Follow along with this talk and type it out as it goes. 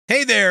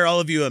Hey there, all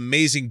of you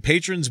amazing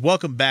patrons.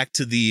 Welcome back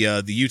to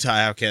the Utah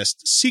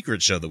Outcast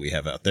secret show that we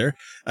have out there.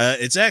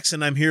 It's X,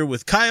 and I'm here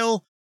with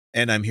Kyle,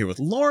 and I'm here with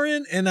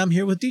Lauren, and I'm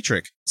here with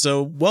Dietrich.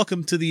 So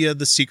welcome to the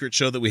secret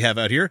show that we have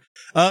out here.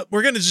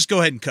 We're going to just go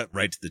ahead and cut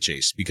right to the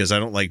chase, because I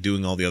don't like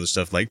doing all the other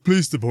stuff like,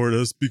 please support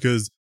us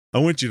because I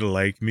want you to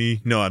like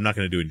me. No, I'm not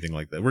going to do anything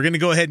like that. We're going to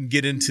go ahead and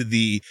get into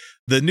the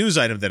news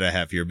item that I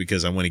have here,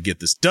 because I want to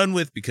get this done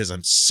with, because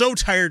I'm so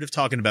tired of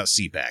talking about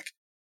CPAC.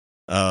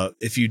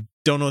 If you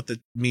don't know what that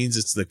means,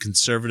 it's the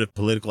Conservative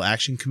Political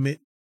Action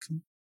Committee.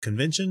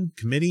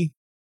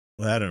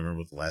 Well, I don't remember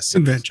what the last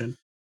convention.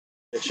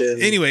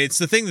 Anyway, it's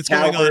the thing that's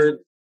going on,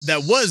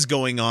 that was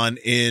going on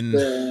in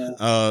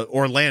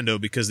Orlando,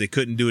 because they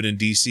couldn't do it in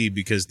DC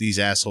because these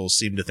assholes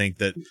seem to think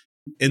that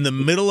in the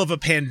middle of a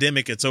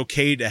pandemic, it's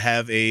okay to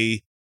have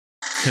a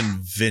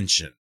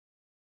convention.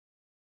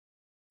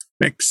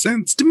 Makes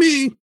sense to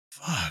me.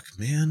 Fuck,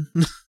 man.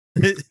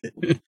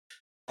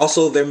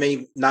 Also, there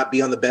may not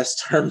be on the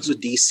best terms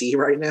with DC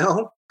right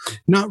now.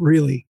 Not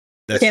really.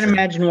 Can't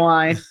imagine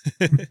why.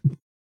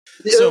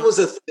 It was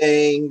a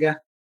thing.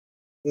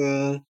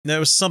 There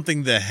was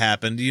something that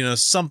happened,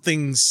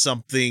 something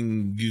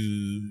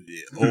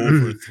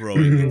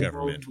overthrowing the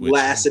government.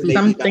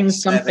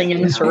 Something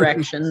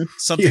insurrection.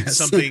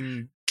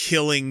 Something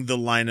killing the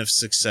line of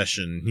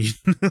succession.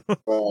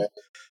 Right.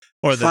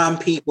 Or some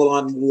people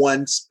on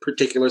one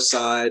particular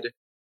side.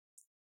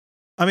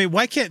 I mean,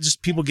 why can't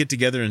just people get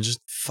together and just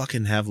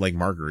fucking have like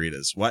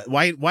margaritas?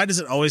 Why does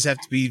it always have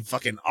to be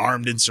fucking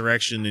armed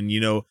insurrection and,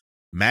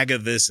 MAGA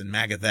this and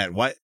MAGA that?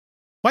 Why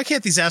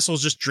can't these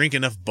assholes just drink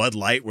enough Bud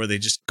Light where they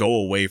just go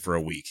away for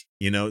a week?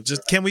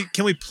 Just can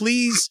you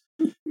please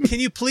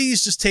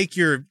just take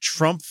your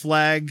Trump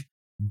flag,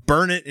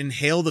 burn it,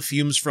 inhale the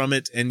fumes from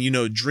it, and,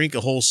 drink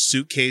a whole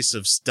suitcase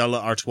of Stella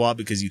Artois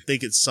because you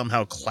think it's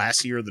somehow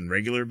classier than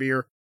regular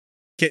beer?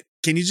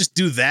 Can you just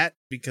do that?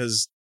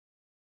 Because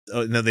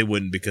oh, no, they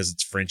wouldn't, because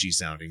it's Frenchy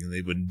sounding, and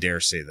they wouldn't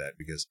dare say that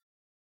because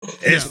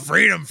it's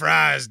freedom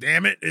fries,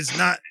 damn it. It's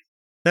not.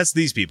 That's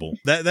these people.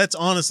 That's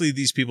honestly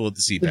these people at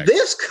the CPAC.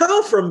 This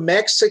come from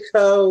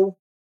Mexico.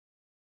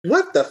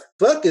 What the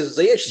fuck is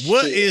this?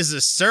 What shit? is a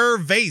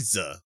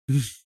cerveza?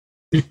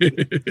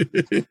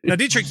 Now,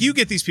 Dietrich, you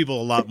get these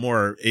people a lot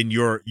more in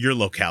your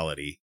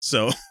locality.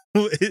 So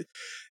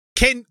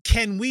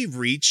can we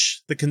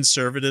reach the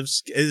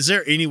conservatives? Is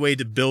there any way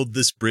to build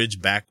this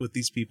bridge back with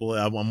these people?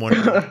 I'm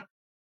wondering.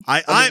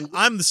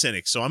 I'm the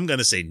cynic, so I'm going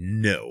to say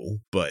no,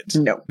 but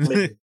no.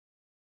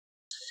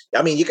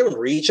 I mean, you can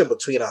reach them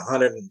between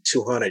 100 and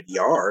 200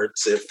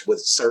 yards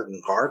with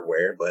certain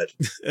hardware, but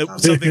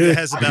something that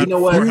has about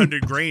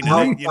 400 grain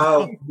in it.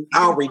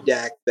 I'll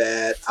redact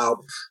that.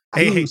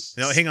 Hey,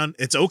 hang on.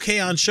 It's okay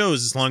on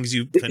shows as long as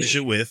you finish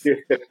it with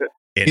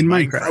in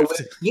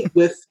Minecraft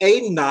with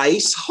a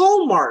nice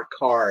Hallmark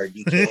card.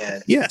 You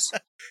can. Yes,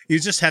 you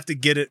just have to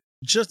get it.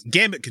 Just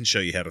Gambit can show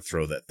you how to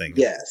throw that thing.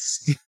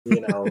 Yes,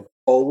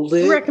 hold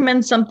it. I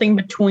recommend something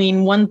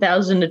between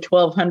 1,000 to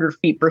 1,200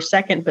 feet per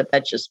second, but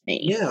that's just me.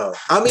 Yeah,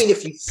 I mean,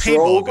 if you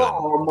throw the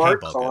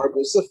Hallmark card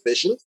with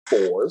sufficient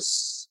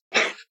force.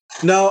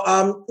 No,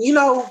 I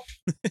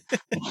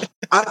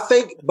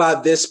think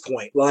by this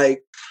point,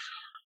 like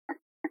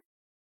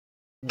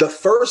the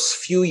first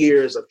few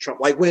years of Trump,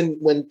 like when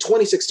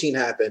 2016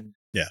 happened,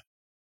 yeah,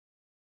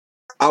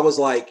 I was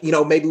like,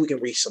 maybe we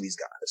can reach some of these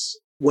guys.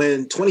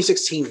 When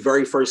 2016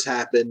 very first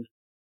happened,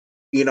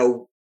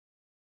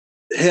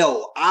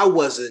 hell, I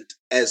wasn't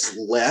as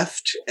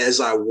left as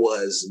I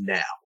was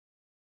now.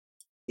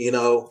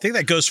 I think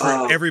that goes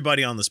for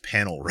everybody on this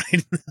panel,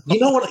 right? You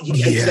know what?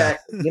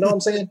 Exactly. You know what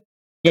I'm saying?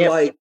 Yep.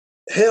 Like,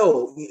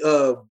 hell,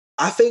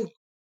 I think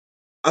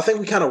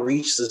we kind of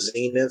reached the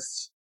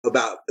zenith.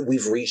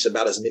 We've reached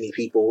about as many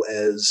people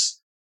as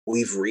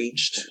we've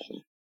reached.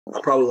 I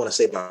probably want to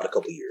say about a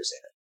couple of years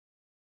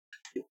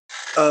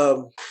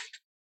in.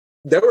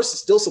 There were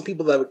still some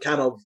people that would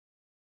kind of,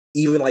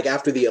 even like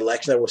after the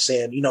election, that were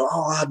saying,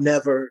 I'll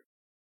never,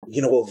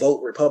 will vote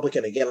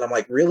Republican again. And I'm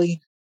like,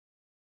 really?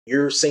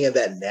 You're saying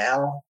that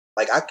now?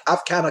 Like,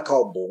 I've kind of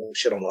called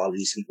bullshit on a lot of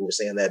these people who are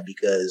saying that,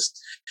 because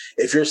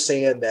if you're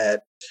saying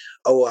that,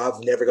 I'm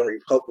never going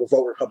to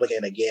vote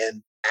Republican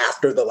again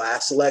after the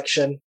last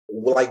election,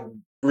 like,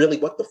 really,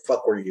 what the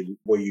fuck were you?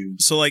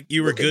 So, like,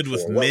 you were good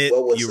with Mitt,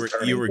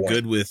 you were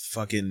good with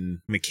fucking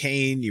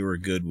McCain, you were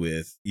good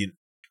with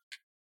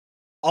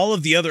all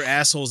of the other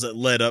assholes that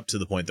led up to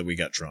the point that we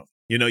got Trump.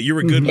 You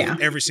were good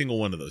with every single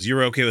one of those. You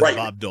were okay with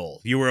Bob Dole.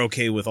 You were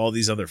okay with all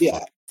these other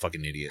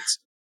fucking idiots.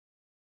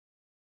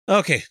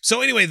 Okay,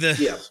 so anyway,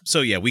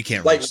 we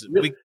can't reach them.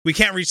 We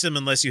can't reach them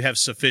unless you have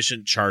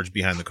sufficient charge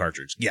behind the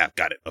cartridge. Yeah,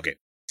 got it. Okay.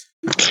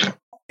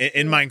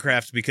 In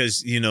Minecraft,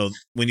 because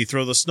when you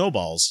throw the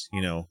snowballs,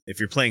 if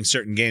you're playing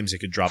certain games, it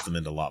could drop them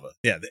into lava.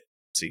 Yeah,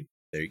 see,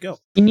 there you go.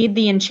 You need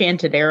the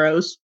enchanted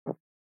arrows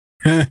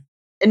in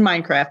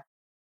Minecraft.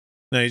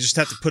 No, you just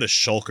have to put a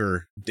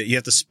shulker. You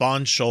have to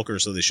spawn shulker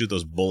so they shoot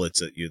those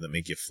bullets at you that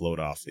make you float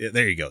off. Yeah,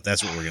 there you go.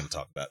 That's what we're going to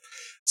talk about.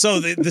 So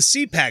the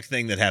CPAC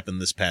thing that happened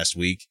this past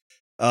week,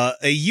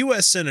 A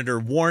U.S. senator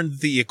warned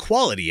the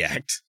Equality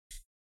Act,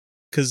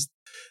 because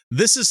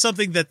this is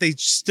something that they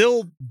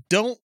still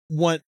don't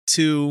want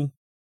to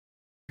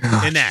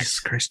enact. Jesus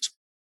Christ.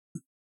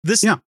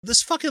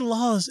 This fucking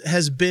law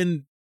has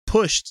been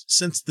pushed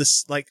since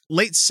this like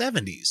late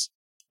 70s.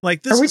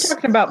 Like this. Are we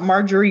talking about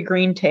Marjorie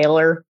Green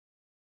Taylor?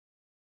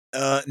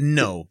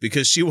 No,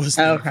 because she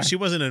wasn't. Okay. She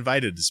wasn't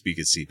invited to speak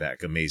at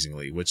CPAC.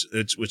 Amazingly, which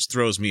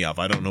throws me off.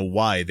 I don't know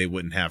why they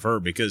wouldn't have her,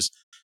 because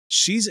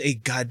she's a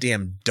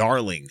goddamn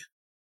darling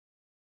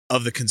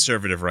of the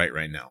conservative right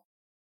now.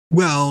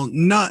 Well,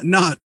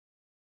 not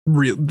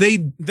real.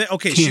 They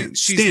Okay, can't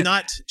she's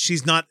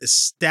stand. not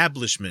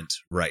establishment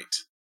right.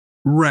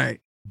 Right.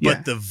 But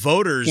Yeah. the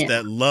voters Yeah.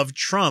 that love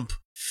Trump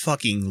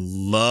fucking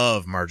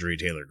love Marjorie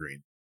Taylor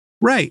Greene.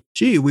 Right.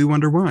 Gee, we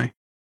wonder why.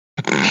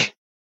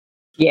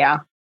 Yeah.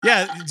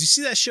 Yeah, did you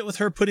see that shit with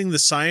her putting the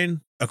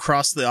sign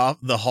across the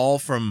hall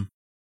from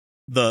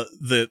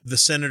the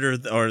senator,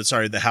 or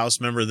sorry, the House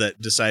member that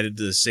decided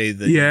to say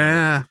that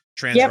Yeah.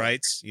 trans Yep.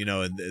 rights,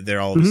 and they're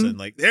all of a Mhm. sudden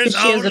like, there's She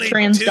has a only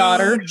trans two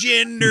daughter.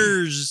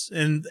 genders,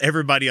 and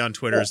everybody on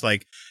Twitter is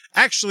like,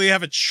 actually, I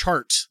have a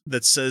chart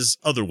that says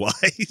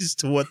otherwise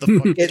to what the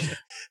fuck.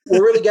 What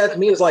really got to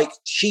me is like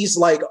she's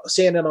like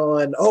standing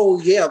on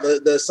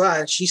the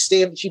science.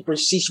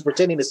 She's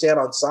pretending to stand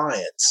on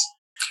science.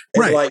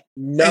 And Right. like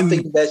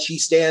nothing that she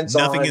stands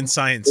Nothing on in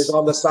science. is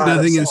on the side.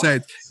 Nothing of inside.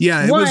 science.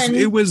 Yeah, One-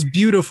 it was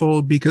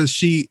beautiful because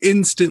she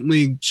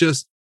instantly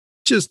just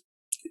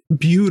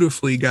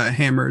beautifully got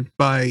hammered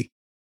by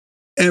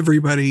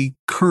everybody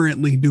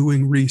currently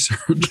doing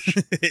research.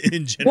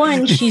 in general.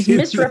 One, she's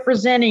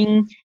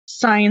misrepresenting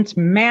science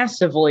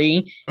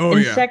massively. Oh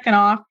And yeah. second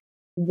off,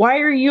 why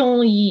are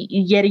you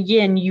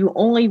you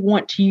only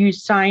want to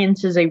use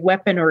science as a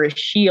weapon or a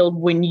shield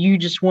when you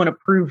just want to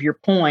prove your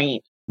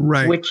point,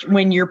 Right.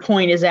 when your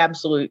point is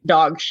absolute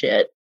dog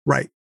shit.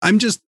 Right. I'm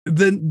just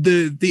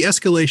the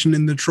escalation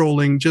in the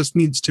trolling just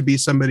needs to be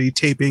somebody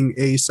taping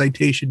a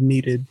citation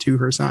needed to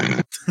her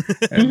sign.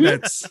 And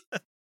that's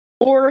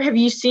Or have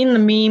you seen the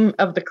meme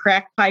of the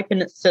crack pipe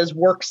and it says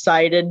works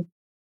cited?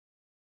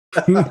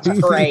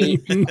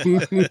 Great.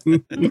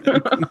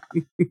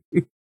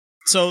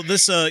 So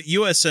this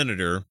U.S.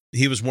 senator,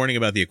 he was warning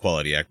about the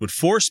Equality Act, would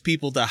force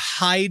people to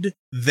hide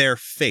their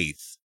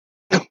faith.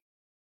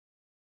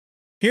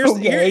 Here's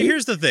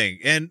the thing,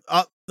 and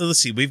let's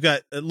see. We've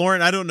got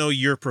Lauren. I don't know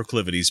your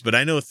proclivities, but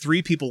I know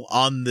 3 people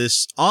on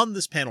this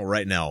panel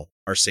right now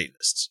are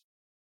Satanists.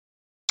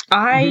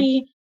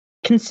 I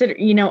consider,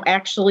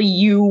 actually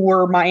you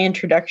were my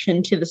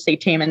introduction to the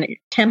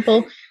Satanic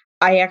Temple.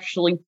 I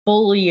actually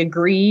fully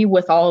agree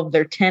with all of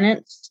their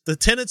tenets. The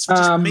tenets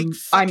just make I'm an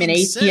fucking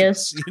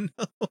atheist. sense,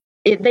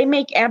 They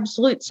make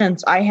absolute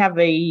sense. I have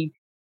a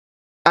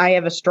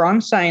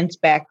strong science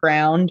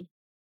background.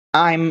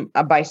 I'm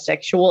a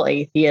bisexual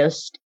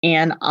atheist,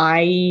 and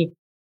I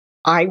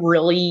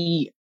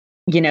really,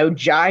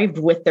 jived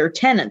with their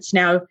tenets.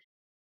 Now,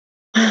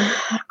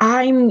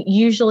 I'm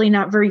usually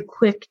not very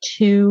quick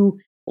to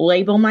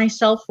label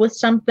myself with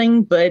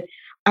something, but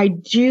I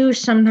do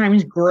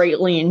sometimes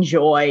greatly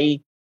enjoy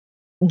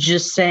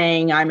just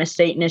saying I'm a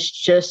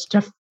Satanist just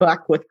to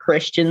fuck with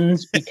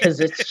Christians because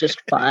it's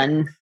just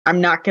fun. I'm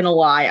not going to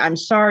lie. I'm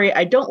sorry.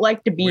 I don't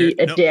like to be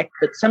a dick,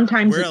 but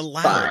sometimes we're it's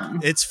allowed. fun.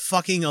 It's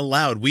fucking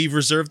allowed. We've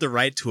reserved the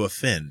right to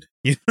offend.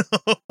 You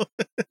know.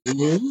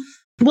 Mhm.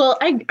 Well,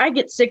 I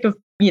get sick of,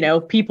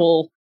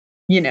 people,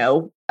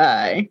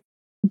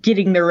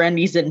 getting their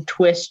undies in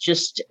twists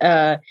just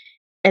at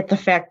the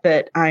fact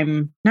that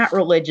I'm not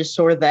religious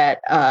or that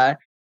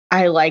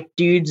I like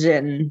dudes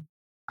and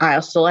I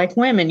also like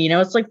women.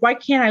 It's like, why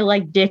can't I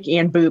like dick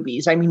and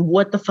boobies? I mean,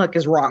 what the fuck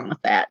is wrong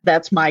with that?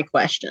 That's my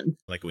question.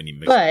 Like when you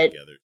mix them But-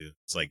 together too.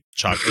 It's like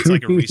chocolate. It's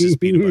like a Reese's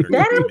peanut butter.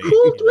 That I'm cookie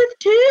cool made, with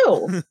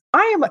too.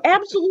 I am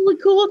absolutely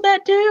cool with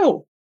that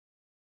too.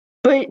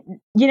 But,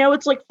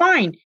 it's like,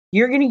 fine,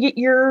 you're going to get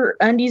your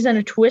undies in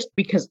a twist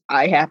because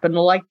I happen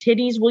to like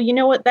titties. Well, you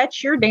know what?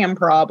 That's your damn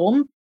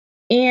problem.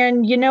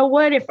 And you know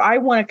what? If I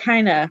want to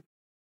kind of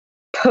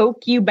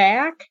poke you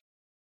back,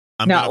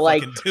 I'm not gonna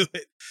like- fucking do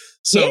it.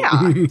 So,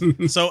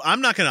 yeah. so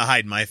I'm not going to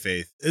hide my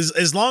faith.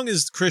 As long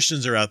as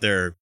Christians are out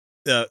there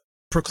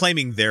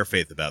proclaiming their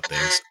faith about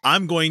things,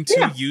 I'm going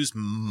to use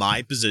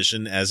my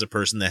position as a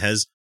person that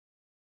has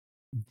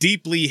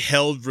deeply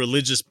held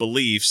religious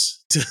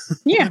beliefs to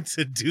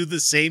to do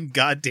the same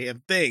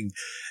goddamn thing.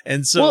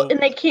 And so, Well, and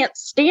they can't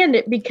stand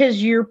it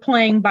because you're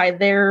playing by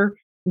their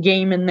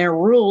game and their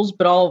rules,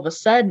 but all of a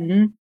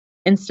sudden,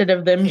 instead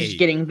of them Hey. just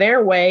getting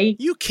their way,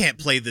 you can't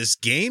play this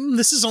game.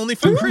 This is only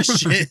for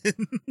Christians.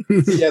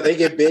 Yeah, they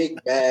get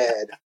big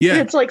bad.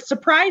 Yeah. it's like,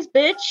 surprise,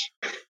 bitch.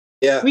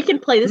 Yeah. We can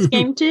play this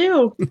game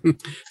too.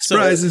 So,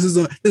 Surprise! This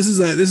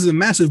is a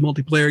massive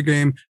multiplayer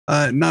game,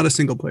 not a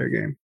single player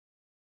game.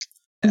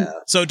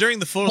 so during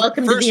the full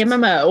Welcome first, to the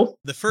MMO.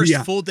 the first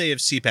Yeah. full day of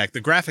CPAC,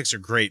 the graphics are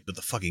great, but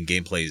the fucking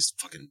gameplay is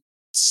fucking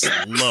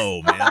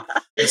slow, man.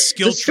 The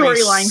skill The tree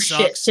storyline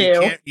shit, sucks.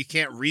 too. You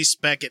can't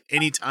respec at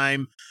any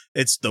time.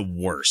 It's the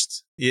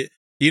worst.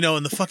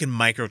 And the fucking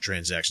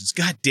microtransactions.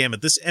 God damn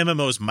it. This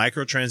MMO's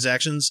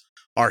microtransactions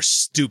are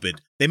stupid.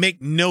 They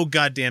make no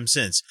goddamn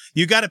sense.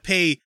 You got to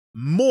pay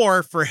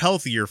more for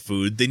healthier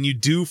food than you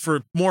do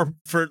for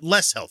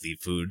less healthy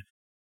food.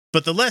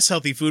 But the less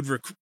healthy food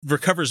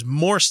recovers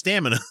more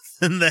stamina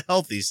than the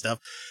healthy stuff.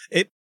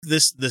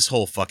 This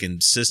whole fucking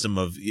system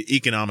of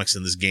economics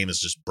in this game is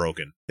just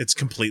broken. It's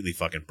completely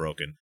fucking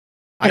broken.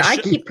 And I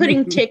keep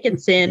putting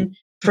tickets in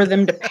for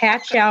them to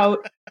patch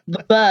out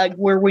the bug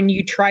where when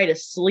you try to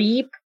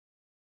sleep,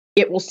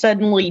 it will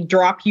suddenly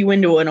drop you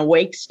into an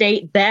awake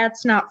state.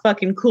 That's not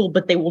fucking cool,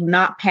 but they will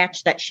not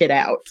patch that shit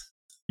out.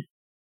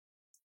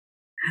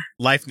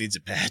 Life needs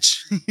a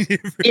patch.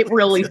 It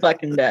really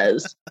fucking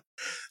does.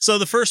 So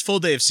the first full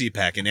day of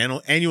CPAC,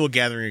 an annual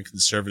gathering of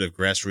conservative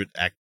grassroots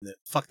act.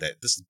 Fuck that.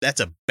 That's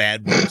a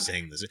bad way of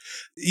saying this.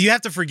 You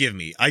have to forgive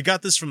me. I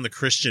got this from the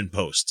Christian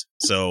Post,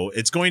 so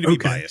it's going to be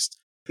biased.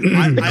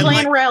 The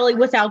Klan rally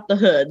without the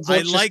hoods.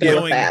 I like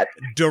going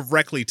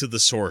directly to the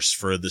source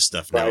for this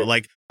stuff now. Right.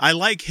 Like, I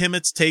like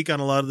Himmet's take on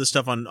a lot of the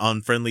stuff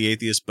on Friendly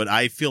Atheist, but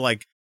I feel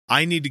like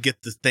I need to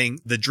get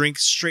the drink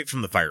straight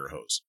from the fire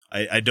hose.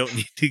 I don't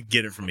need to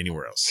get it from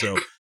anywhere else. So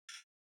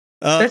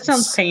that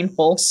sounds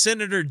painful.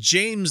 Senator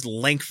James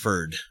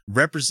Lankford,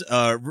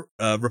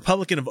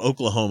 Republican of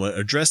Oklahoma,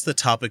 addressed the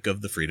topic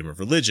of the freedom of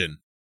religion.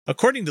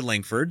 According to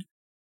Lankford,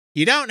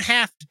 you don't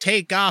have to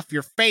take off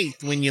your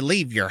faith when you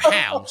leave your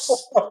house.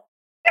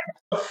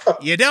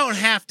 You don't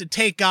have to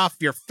take off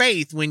your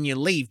faith when you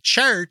leave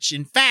church.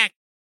 In fact,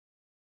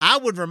 I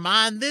would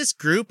remind this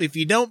group, if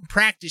you don't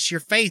practice your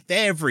faith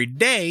every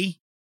day,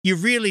 you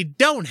really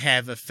don't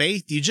have a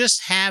faith. You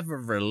just have a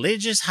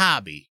religious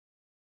hobby.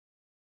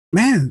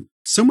 Man,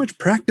 so much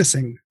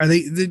practicing. Are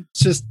they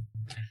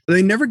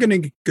never going to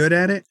get good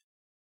at it?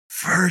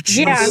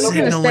 Virtue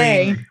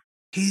signaling.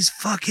 He's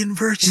fucking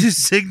virtue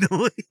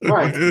signaling.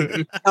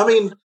 Right. I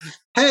mean,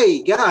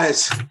 hey,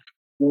 guys,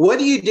 what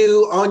do you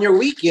do on your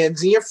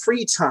weekends in your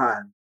free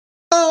time?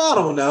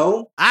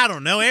 Oh, I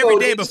don't know. Every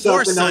day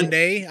before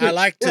Sunday, I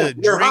like to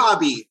your drink.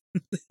 Hobby.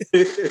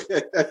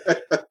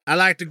 I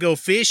like to go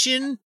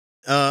fishing,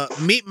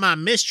 meet my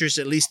mistress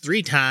at least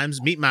 3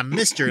 times, meet my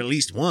mister at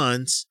least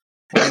once.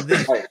 And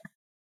then,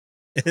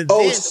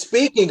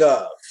 speaking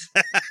of,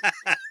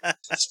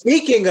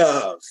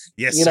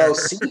 yes,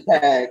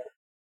 CPAC,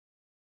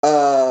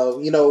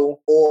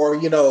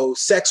 or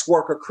sex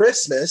worker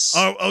Christmas.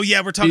 Oh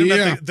yeah, we're talking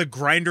about the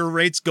grinder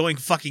rates going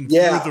fucking through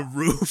the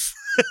roof.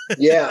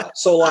 Yeah.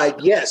 So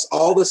yes,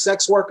 all the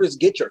sex workers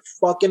get your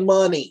fucking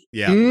money.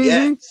 Yeah. Mm-hmm.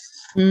 Yes.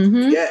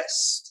 Mm-hmm.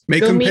 Yes.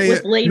 Make them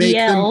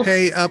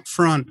pay up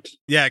front.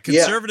 Yeah,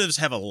 conservatives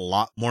have a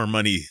lot more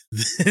money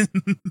than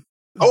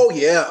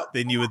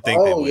than you would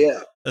think they would.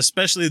 Yeah.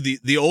 Especially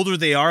the older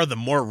they are, the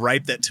more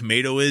ripe that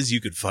tomato is, you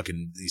could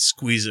fucking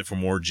squeeze it for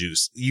more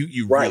juice.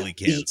 You really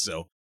can.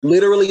 So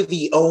literally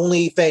the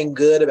only thing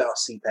good about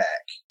CPAC.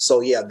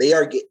 So yeah, they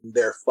are getting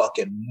their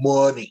fucking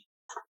money.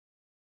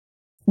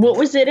 What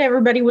was it?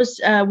 Everybody was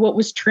what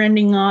was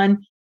trending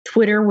on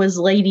Twitter was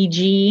Lady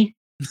G.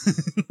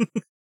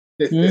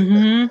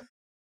 Mm-hmm.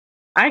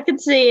 I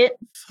could see it.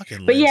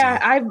 Fucking but Lindsay.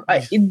 Yeah,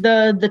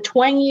 the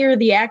twangier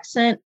the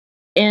accent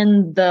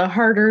and the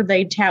harder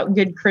they tout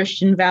good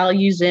Christian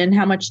values and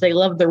how much they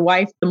love their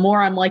wife, the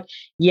more I'm like,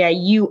 yeah,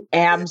 you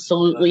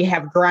absolutely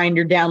have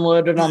Grindr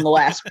downloaded on the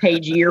last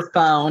page of your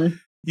phone.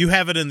 You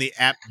have it in the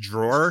app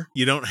drawer.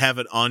 You don't have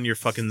it on your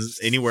fucking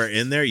anywhere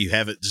in there. You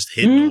have it just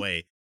hidden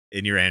away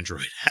in your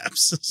Android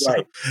apps. So.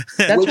 Right.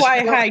 That's why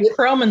I hide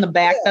Chrome in the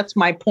back. Yeah. That's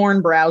my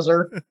porn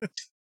browser.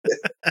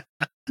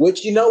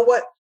 Which, you know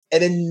what?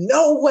 And in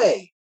no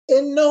way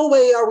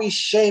are we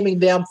shaming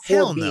them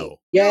for being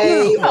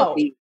gay or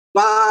being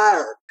bi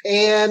or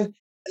pan.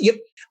 You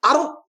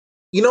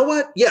know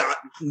what? Yeah,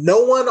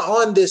 no one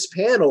on this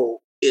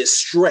panel is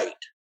straight.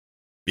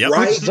 Yep.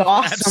 Right? Which is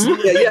awesome.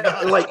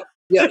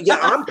 Yeah,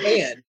 I'm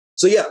pan.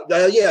 So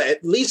at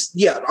least,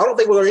 I don't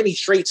think there are any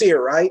straights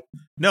here, right?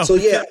 No. So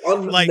yeah,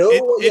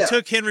 it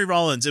took Henry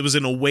Rollins. It was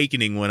an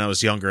awakening when I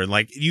was younger, and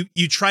like you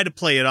try to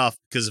play it off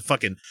because of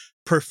fucking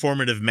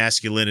performative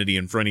masculinity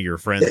in front of your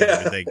friends and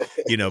everything,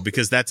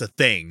 because that's a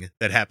thing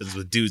that happens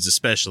with dudes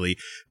especially.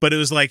 But it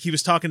was like he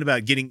was talking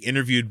about getting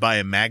interviewed by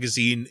a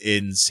magazine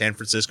in San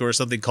Francisco or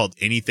something called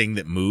Anything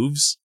That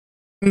Moves.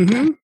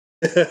 Mm-hmm.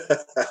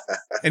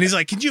 And he's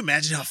like, can you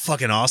imagine how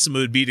fucking awesome it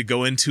would be to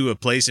go into a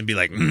place and be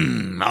like,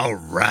 all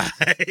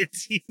right.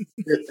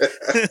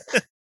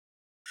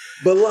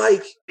 But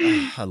like,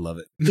 I love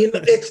it.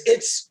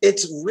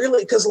 It's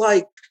really because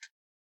like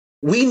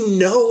we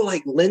know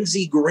like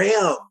Lindsey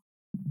Graham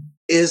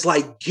is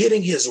like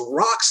getting his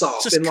rocks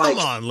off. Just and come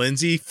like, on,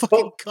 Lindsay.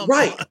 Fucking come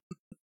on.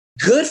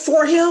 Good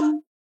for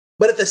him.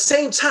 But at the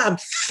same time,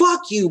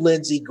 fuck you,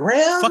 Lindsey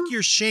Graham. Fuck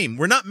your shame.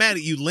 We're not mad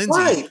at you, Lindsay.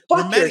 Right.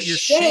 We're mad at your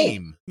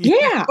shame.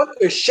 Yeah. Fuck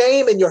your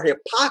shame and your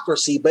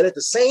hypocrisy. But at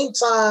the same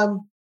time,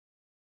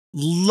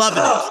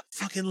 loving it.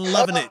 Fucking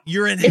loving it.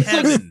 You're in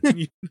heaven.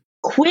 Like,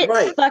 quit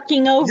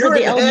fucking over the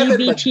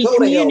LGBT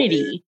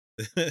community.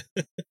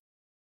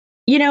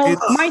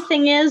 My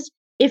thing is,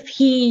 if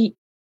he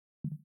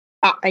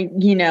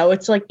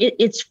it's like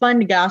it's fun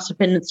to gossip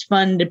and it's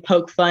fun to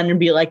poke fun and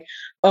be like,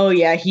 oh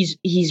yeah,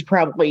 he's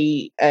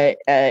probably a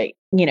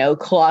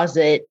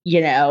closet,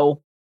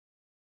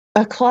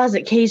 a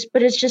closet case.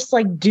 But it's just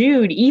like,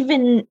 dude,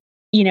 even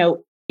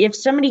if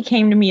somebody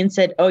came to me and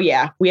said, oh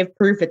yeah, we have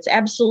proof it's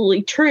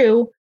absolutely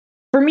true,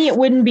 for me it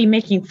wouldn't be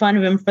making fun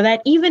of him for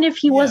that. Even if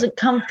he wasn't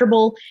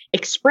comfortable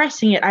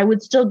expressing it, I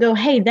would still go,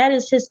 hey, that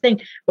is his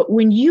thing. But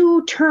when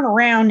you turn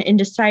around and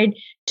decide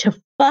to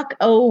fuck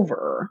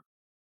over,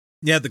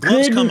 the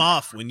gloves come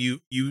off when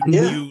you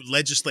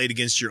legislate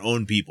against your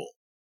own people.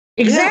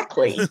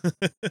 Exactly.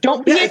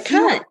 Don't be a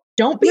cunt.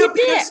 Don't be a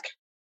dick.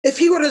 If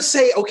he were to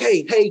say,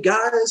 okay, hey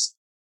guys,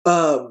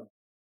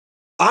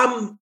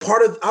 I'm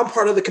part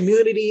of the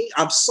community.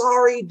 I'm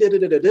sorry.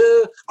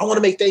 I want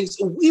to make things.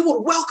 We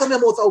would welcome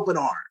him with open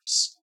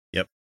arms.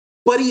 Yep.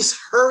 But he's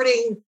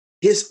hurting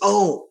his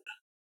own.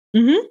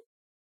 Mm-hmm.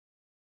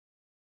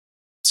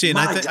 See, and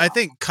I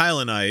think Kyle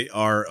and I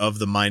are of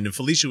the mind, and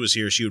Felicia was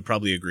here, she would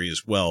probably agree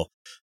as well,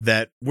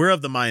 that we're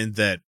of the mind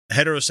that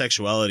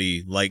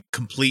heterosexuality, like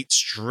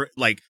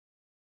like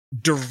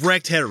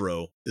direct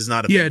hetero, is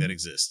not a thing that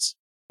exists.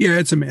 Yeah,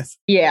 it's a myth.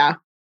 Yeah.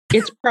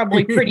 It's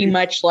probably pretty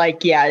much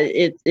like,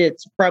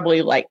 it's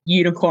probably like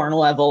unicorn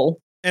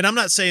level. And I'm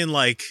not saying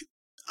like,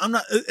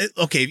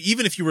 okay,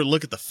 even if you were to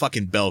look at the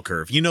fucking bell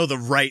curve,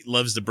 the right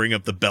loves to bring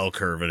up the bell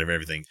curve and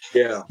everything.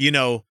 Yeah.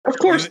 Of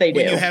course they do.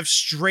 When you have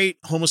straight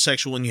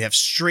homosexual and you have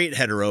straight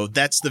hetero,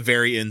 that's the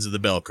very ends of the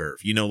bell curve.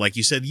 Like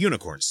you said,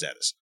 unicorn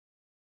status.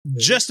 Mm-hmm.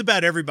 Just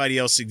about everybody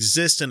else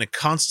exists in a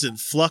constant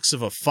flux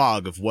of a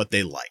fog of what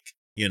they like,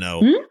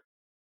 Mm-hmm.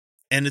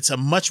 And it's a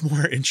much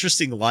more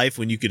interesting life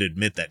when you could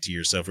admit that to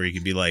yourself, where you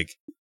can be like,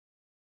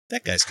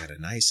 that guy's got a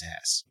nice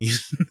ass,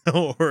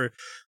 or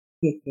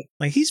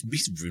like he's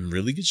in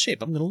really good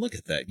shape. I'm going to look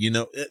at that,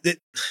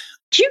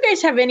 Do you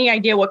guys have any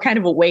idea what kind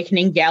of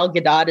awakening Gal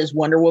Gadot as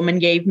Wonder Woman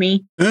gave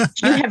me? Do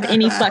you have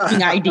any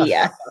fucking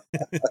idea?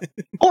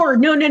 Or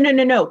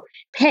no.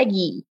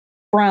 Peggy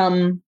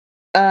from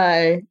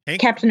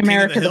Captain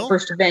America, the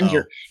First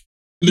Avenger.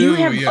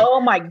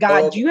 Oh my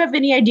God. Do you have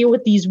any idea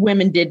what these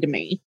women did to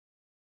me?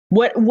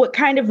 What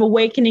kind of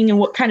awakening and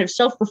what kind of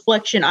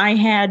self-reflection I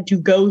had to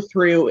go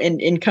through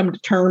and come to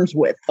terms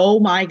with. Oh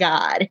my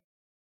God.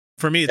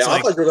 For me, it's I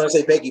thought you were going to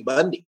say Peggy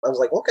Bundy. I was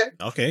like, okay.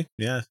 Okay,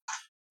 yeah.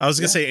 I was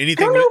going to say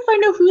anything. I don't know if I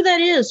know who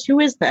that is. Who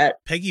is that?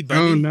 Peggy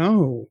Bundy? Oh,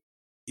 no.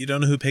 You don't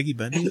know who Peggy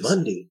Bundy is? Peggy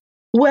Bundy.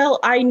 Well,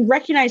 I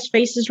recognize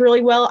faces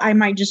really well. I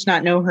might just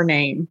not know her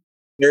name.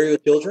 Married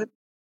with Children?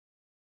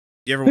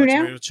 You ever watch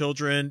Married with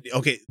Children?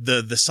 Okay,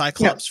 the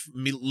Cyclops,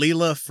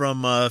 Leela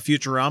from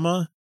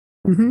Futurama?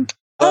 Mm-hmm.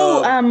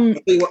 I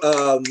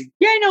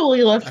know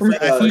Leela from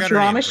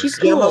Futurama. She's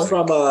cool. Gemma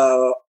from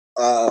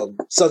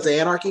Sons of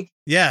Anarchy?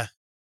 Yeah.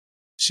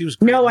 She was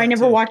great. No, I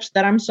never watched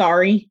that. I'm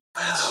sorry.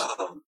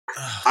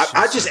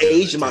 I just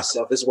aged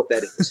myself, is what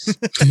that is.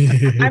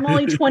 I'm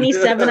only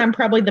 27. I'm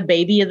probably the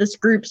baby of this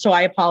group, so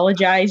I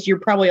apologize. You're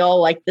probably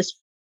all like this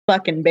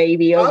fucking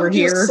baby over I'm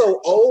here. Just so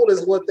old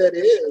is what that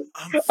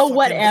is. Oh,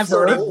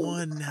 whatever.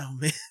 31 now,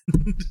 man.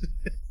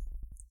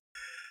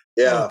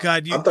 Yeah. Oh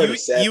God, you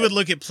would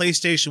look at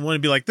PlayStation 1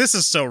 and be like, "This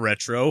is so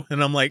retro,"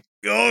 and I'm like,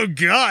 "Oh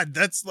God,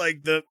 that's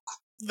like the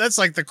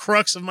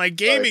crux of my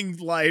gaming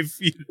life."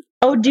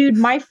 Oh, dude,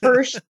 my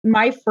first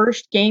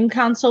game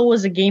console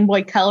was a Game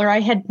Boy Color. I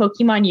had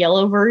Pokemon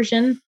Yellow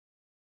version.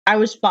 I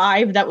was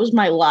 5. That was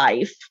my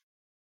life.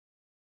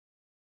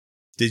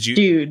 Did you,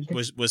 dude?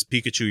 Was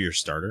Pikachu your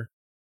starter?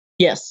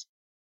 Yes.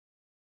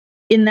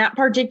 In that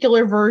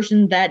particular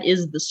version, that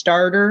is the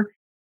starter.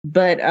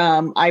 But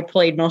I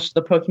played most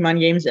of the Pokemon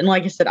games, and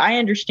like I said, I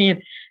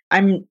understand.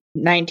 I'm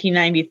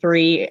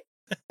 1993,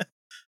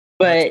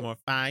 but more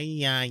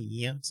fire,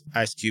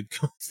 Ice Cube.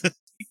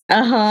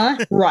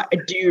 Right,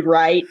 dude.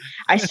 Right.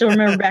 I still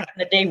remember back in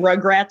the day,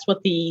 Rugrats with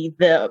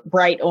the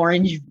bright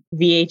orange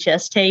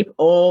VHS tape.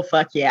 Oh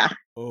fuck yeah.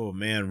 Oh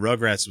man,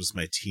 Rugrats was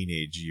my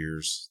teenage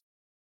years.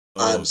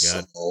 Oh God.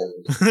 so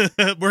old.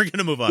 We're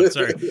gonna move on.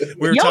 Sorry,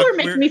 y'all are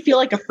making me feel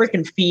like a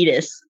freaking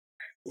fetus.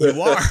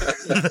 You are.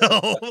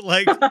 No,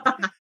 like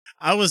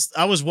I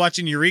was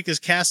watching Eureka's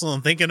Castle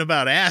and thinking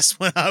about ass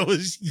when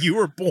you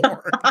were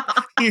born.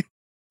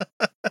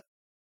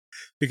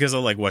 Because I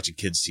like watching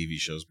kids' TV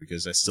shows,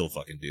 because I still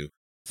fucking do.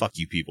 Fuck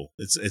you people.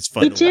 It's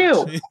fun. Me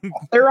too.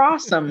 They're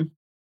awesome.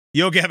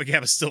 Yo Gabba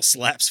Gabba still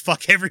slaps.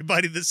 Fuck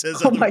everybody that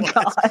says otherwise. My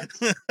God.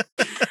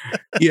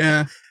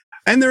 Yeah.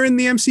 And they're in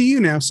the MCU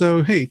now,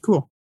 so hey,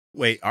 cool.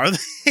 Wait, are they?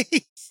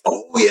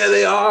 Oh yeah,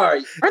 they are.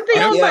 Aren't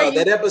they?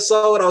 That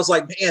episode, I was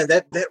like, man,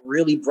 that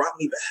really brought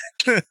me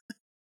back.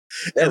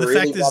 And the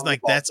fact is,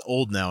 like, that's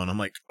old now, and I'm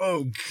like,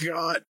 oh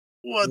God,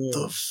 what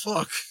the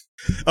fuck?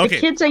 Okay.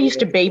 The kids I used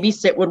to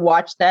babysit would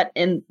watch that,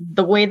 and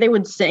the way they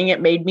would sing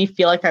it made me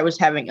feel like I was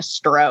having a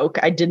stroke.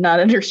 I did not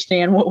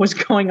understand what was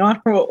going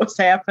on or what was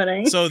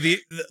happening. So the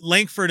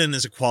Langford and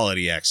his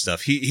Equality Act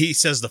stuff, he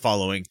says the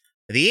following: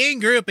 the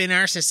in-group in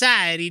our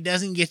society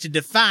doesn't get to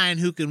define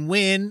who can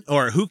win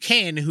or who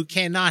can and who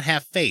cannot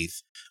have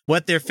faith,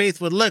 what their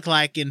faith would look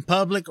like in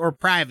public or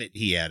private,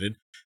 he added.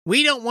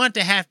 We don't want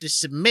to have to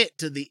submit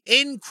to the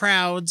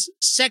in-crowd's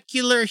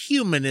secular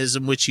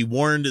humanism, which he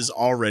warned is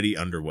already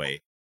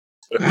underway.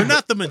 We're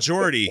not the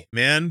majority,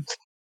 man.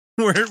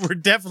 We're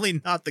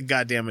definitely not the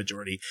goddamn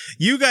majority.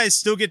 You guys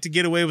still get to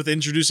get away with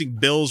introducing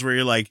bills where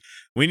you're like,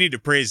 we need to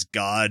praise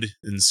God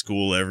in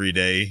school every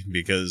day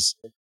because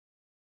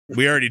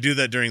we already do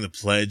that during the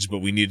pledge, but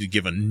we need to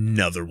give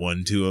another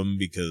one to him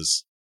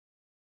because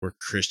we're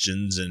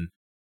Christians. And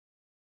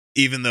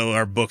even though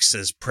our book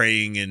says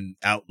praying and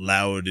out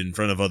loud in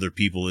front of other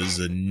people is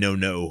a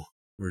no-no,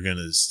 we're going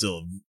to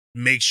still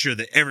make sure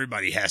that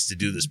everybody has to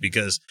do this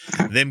because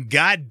them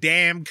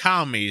goddamn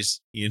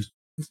commies, you know,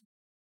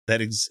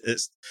 that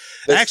exist.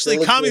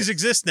 Actually, commies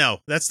exist now.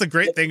 That's the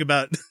great thing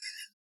about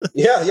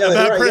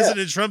about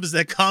President Trump is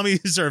that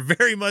commies are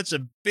very much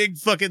a big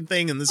fucking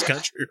thing in this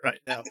country right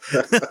now.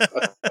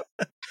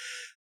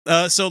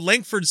 So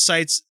Langford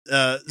cites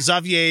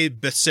Xavier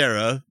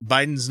Becerra,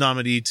 Biden's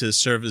nominee to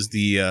serve as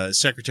the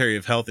Secretary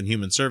of Health and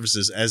Human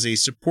Services, as a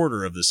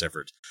supporter of this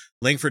effort.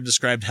 Langford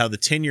described how the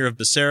tenure of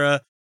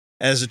Becerra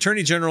as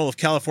Attorney General of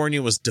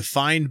California was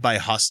defined by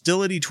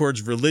hostility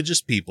towards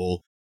religious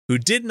people who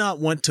did not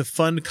want to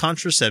fund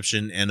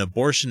contraception and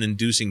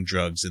abortion-inducing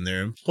drugs in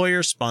their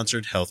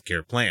employer-sponsored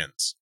healthcare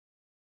plans.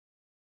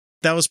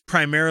 That was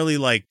primarily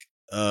like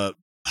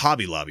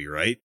Hobby Lobby,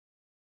 right?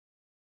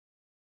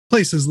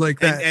 Places like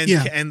that,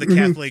 and the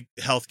Catholic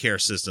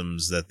healthcare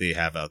systems that they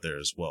have out there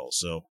as well.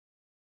 So,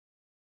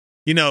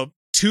 you know,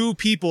 2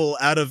 people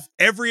out of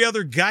every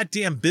other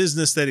goddamn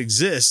business that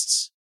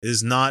exists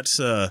is not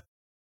the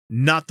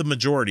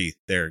majority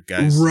there,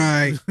 guys.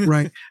 Right.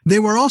 They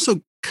were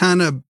also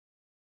kind of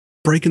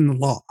breaking the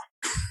law.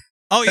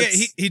 Oh yeah,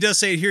 he does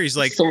say it here. He's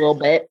like, just a little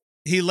bit.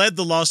 He led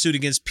the lawsuit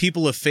against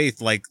people of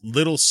faith like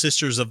Little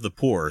Sisters of the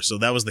Poor. So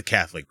that was the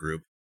Catholic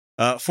group.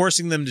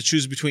 Forcing them to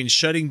choose between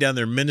shutting down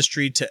their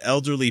ministry to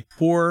elderly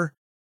poor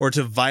or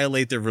to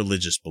violate their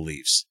religious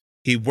beliefs.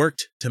 He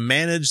worked to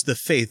manage the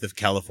faith of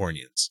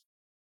Californians.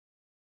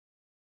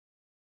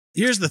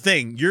 Here's the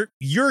thing.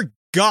 Your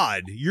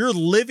God, your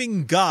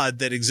living God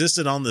that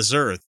existed on this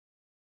earth,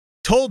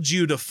 told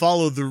you to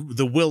follow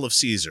the will of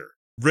Caesar.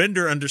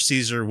 Render unto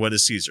Caesar what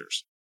is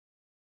Caesar's.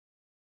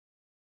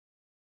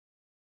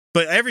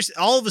 But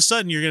all of a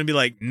sudden, you're going to be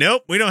like,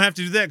 nope, we don't have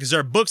to do that because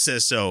our book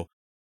says so.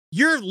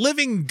 Your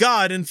living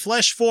God in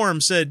flesh form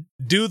said,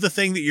 do the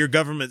thing that your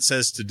government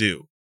says to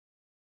do.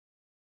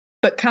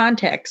 But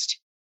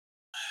context.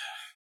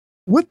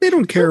 What? They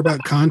don't care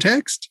about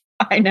context?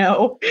 I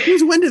know.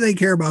 Since when do they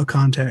care about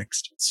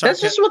context?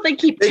 That's just what they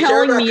keep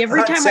telling me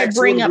every time I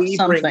bring up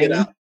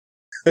something.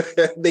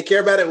 They care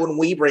about it when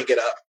we bring it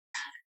up.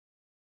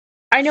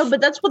 I know,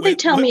 but that's what they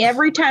tell me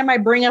every time I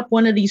bring up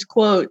one of these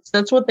quotes.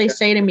 That's what they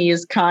say to me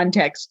is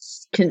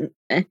context.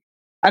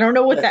 I don't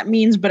know what that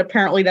means, but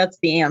apparently that's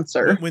the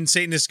answer. When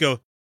Satanists go,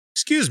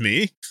 excuse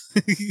me,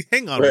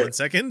 hang on 1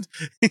 second.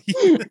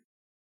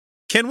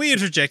 Can we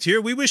interject here?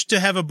 We wish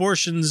to have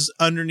abortions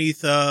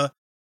underneath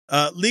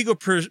legal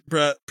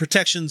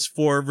protections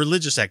for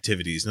religious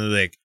activities. And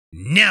they're like,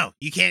 no,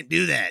 you can't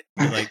do that.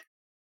 You're like,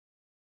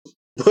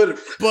 But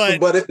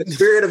if the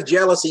spirit of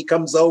jealousy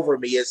comes over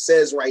me, it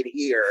says right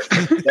here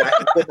that I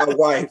can put my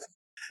wife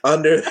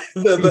under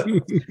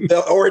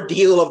the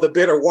ordeal of the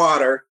bitter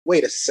water.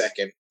 Wait a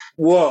second.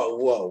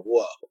 Whoa.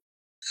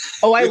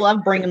 Oh, I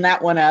love bringing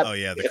that one up. Oh,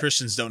 yeah. The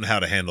Christians don't know how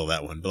to handle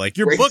that one. But like,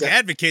 your book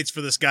advocates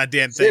for this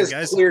goddamn thing,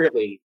 guys.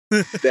 Clearly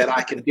that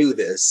I can do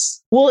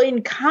this. Well,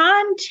 in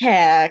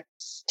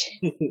context,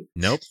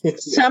 nope.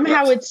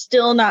 Somehow it's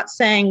still not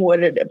saying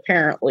what it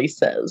apparently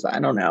says. I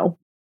don't know.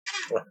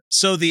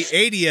 So the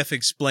ADF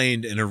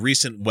explained in a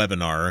recent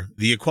webinar,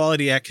 the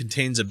Equality Act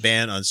contains a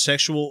ban on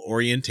sexual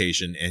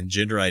orientation and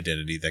gender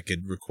identity that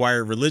could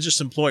require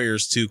religious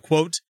employers to,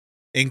 quote,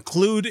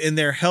 include in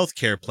their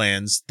healthcare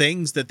plans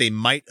things that they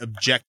might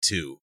object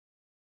to.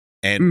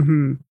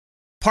 And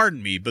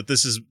pardon me, but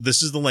this is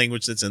the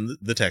language that's in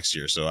the text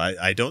here. So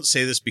I don't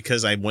say this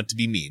because I want to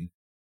be mean.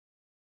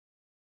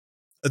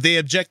 They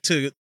object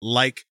to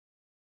like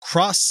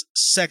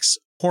cross-sex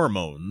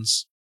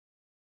hormones.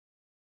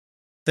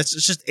 That's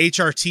just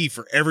HRT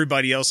for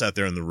everybody else out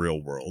there in the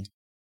real world.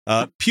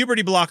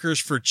 Puberty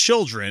blockers for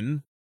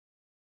children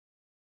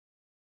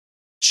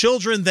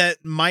that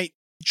might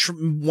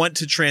want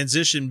to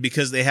transition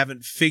because they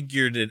haven't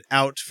figured it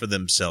out for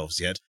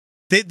themselves yet.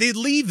 They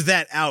leave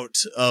that out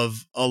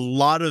of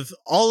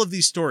all of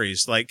these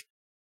stories. Like,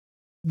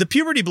 the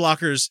puberty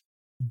blockers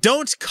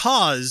don't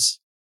cause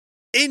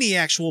any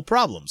actual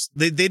problems.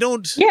 They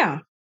don't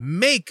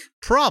make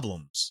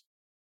problems.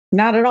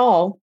 Not at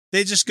all.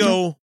 They just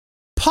go,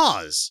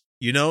 pause,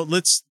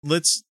 let's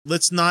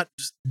not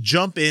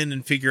jump in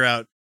and figure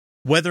out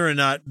whether or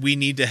not we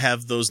need to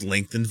have those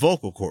lengthened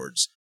vocal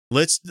cords.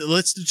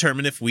 Let's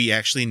determine if we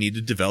actually need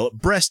to develop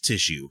breast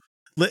tissue.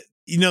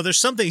 There's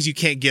some things you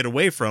can't get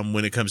away from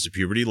when it comes to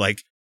puberty,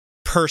 like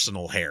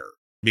personal hair,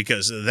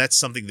 because that's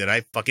something that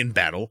I fucking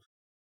battle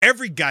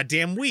every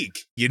goddamn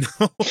week,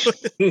 But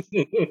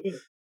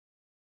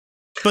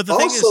the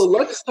thing is,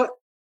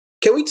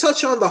 can we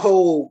touch on the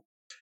whole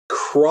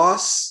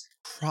cross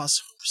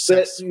cross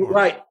But, sex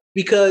right,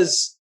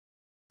 because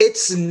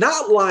it's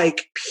not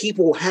like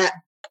people have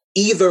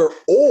either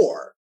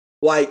or.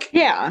 Like,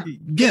 Yeah.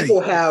 Yeah,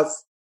 people have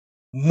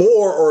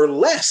more or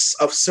less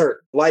of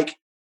certain. Like,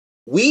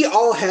 we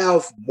all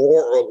have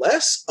more or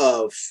less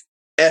of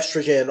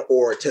estrogen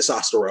or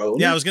testosterone.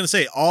 Yeah, I was gonna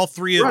say all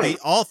three of Right.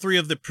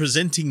 the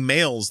presenting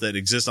males that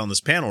exist on this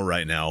panel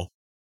right now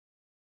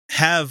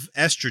have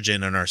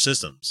estrogen in our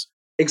systems.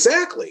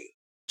 Exactly.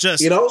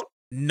 Just You know,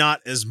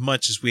 not as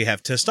much as we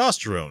have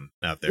testosterone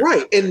out there.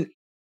 right. And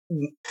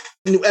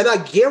I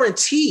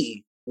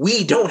guarantee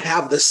we don't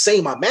have the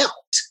same amount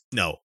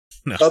No.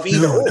 of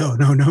either or.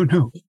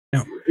 no.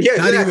 Yeah,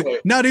 Not exactly.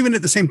 not even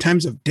at the same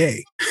times of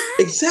day.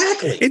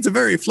 Exactly. It's a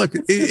very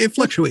it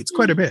fluctuates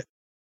quite a bit.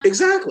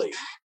 Exactly.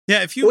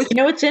 Yeah, if you Which- You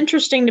know, it's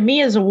interesting to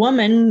me as a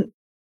woman,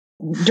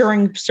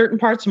 during certain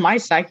parts of my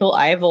cycle,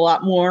 I have a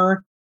lot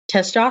more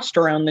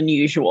testosterone than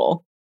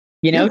usual.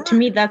 You know, You're to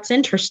me, that's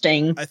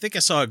interesting. I think I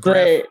saw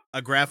But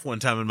a graph one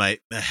time in my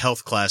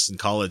health class in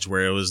college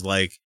where it was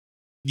like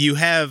you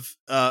have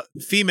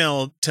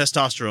female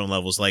testosterone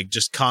levels like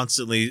just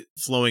constantly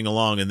flowing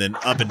along and then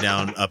up and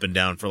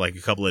down for like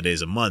a couple of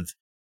days a month.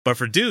 But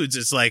for dudes,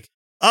 it's like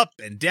up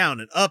and down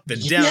and up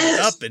and down and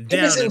Yes, up and it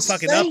is down and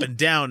fucking insane. up and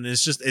down. And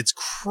it's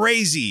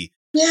crazy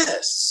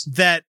Yes.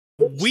 that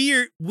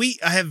we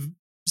have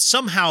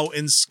somehow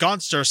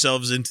ensconced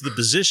ourselves into the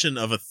position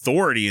of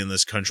authority in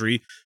this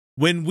country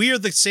when we are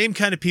the same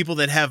kind of people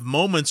that have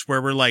moments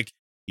where we're like,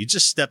 you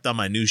just stepped on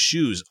my new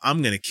shoes,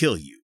 I'm gonna kill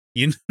you.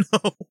 You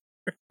know?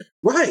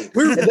 Right.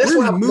 We're- And that's we're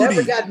why I've moody.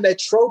 never gotten that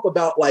trope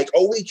about like,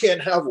 oh, we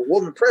can't have a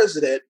woman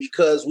president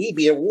because we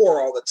be at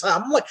war all the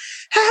time. I'm like,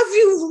 have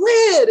you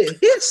read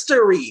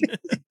history?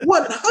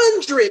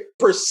 100%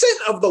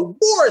 of the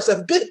wars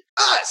have been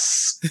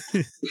us.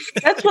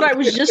 that's what I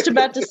was just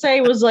about to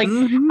say was like,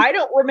 Mhm. I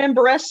don't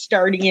remember us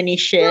starting any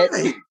shit.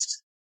 Right.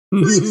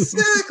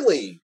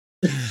 Exactly.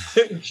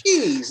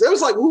 Jeez. It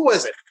was like, who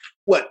was it?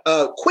 What?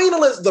 Queen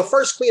Elizabeth, the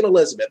first Queen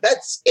Elizabeth.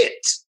 That's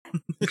it.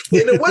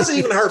 And it wasn't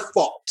even her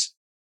fault.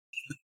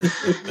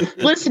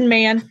 Listen,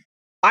 man,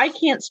 I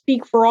can't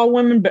speak for all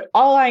women, but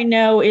all I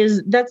know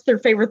is that's their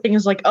favorite thing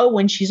is like, oh,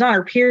 when she's on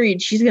her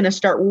period, she's going to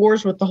start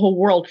wars with the whole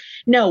world.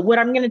 No, what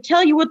I'm going to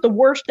tell you what the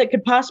worst that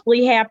could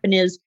possibly happen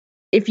is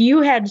if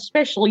you had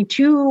especially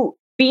two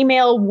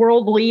female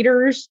world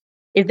leaders,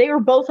 if they were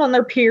both on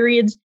their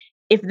periods,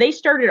 if they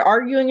started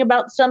arguing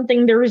about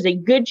something, there is a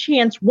good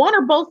chance one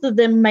or both of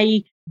them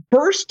may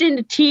burst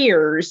into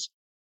tears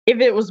if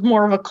it was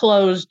more of a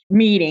closed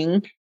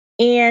meeting.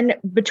 And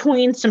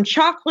between some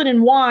chocolate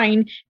and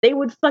wine, they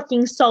would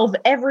fucking solve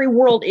every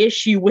world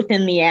issue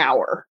within the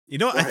hour. You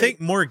know, I Right. think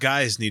more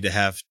guys need to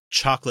have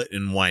chocolate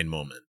and wine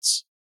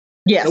moments.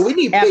 Yes, And we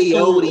need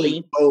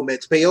absolutely. peyote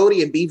moments,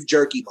 peyote and beef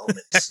jerky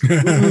moments.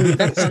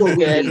 That's so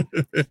good.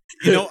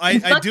 You know, I do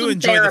Fucking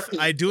enjoy therapy,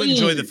 I do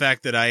enjoy the please.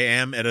 fact that I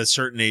am at a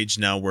certain age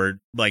now where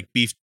like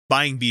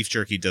buying beef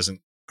jerky doesn't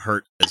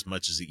hurt as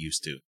much as it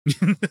used to.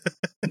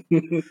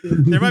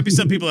 There might be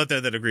some people out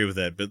there that agree with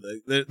that, but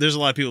there's a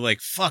lot of people like,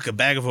 fuck, a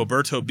bag of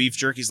Oberto beef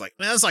jerky is like,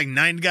 man, that's like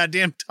 $9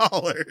 goddamn.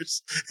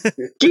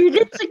 Dude,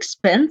 it's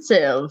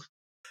expensive.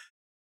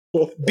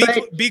 Be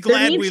But there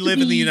glad needs we to live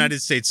in the be-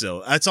 United States,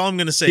 though. That's all I'm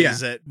going to say Yeah. is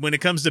that when it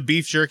comes to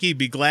beef jerky,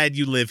 be glad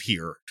you live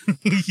here.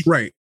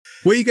 Right.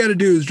 What you got to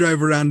do is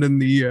drive around in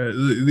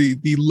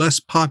the less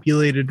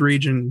populated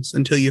regions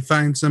until you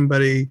find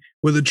somebody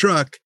with a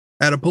truck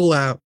at a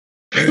pullout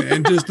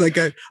and just like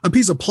a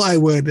piece of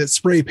plywood that's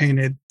spray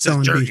painted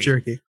selling jerky. beef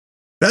jerky.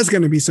 That's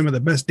going to be some of the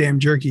best damn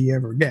jerky you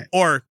ever get.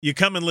 Or you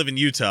come and live in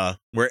Utah,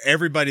 where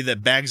everybody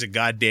that bags a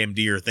goddamn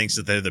deer thinks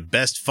that they're the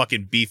best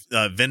fucking beef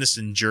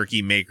venison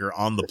jerky maker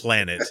on the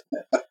planet.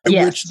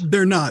 Yes. Which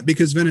they're not,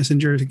 because venison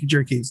jerky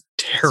is It's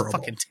terrible.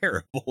 fucking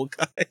terrible,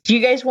 guys. Do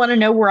you guys want to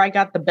know where I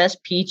got the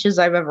best peaches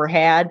I've ever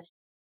had?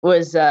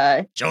 Was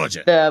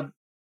Georgia.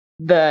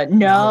 the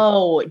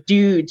no,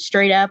 dude,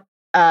 straight up.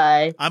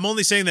 I'm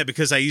only saying that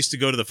because I used to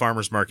go to the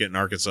farmer's market in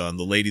Arkansas, and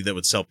the lady that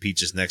would sell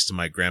peaches next to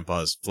my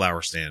grandpa's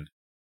flower stand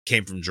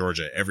came from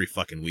Georgia every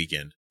fucking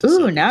weekend. to sell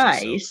Ooh, peaches.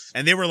 nice. So-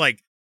 and they were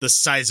like the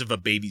size of a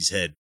baby's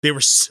head. They were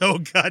so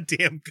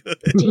goddamn good.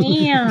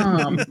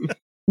 Damn.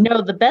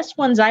 No, the best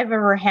ones I've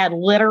ever had,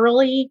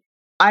 literally,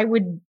 I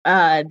would,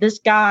 this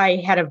guy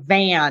had a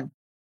van.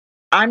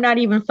 I'm not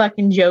even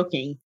fucking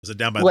joking. Was it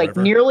down by the Like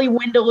river? nearly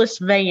windowless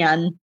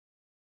van.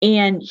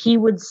 And he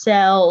would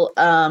sell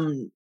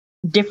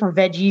different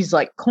veggies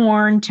like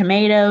corn,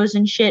 tomatoes,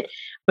 and shit.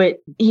 But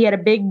he had a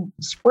big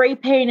spray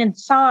painted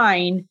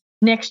sign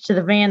next to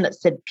the van that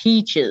said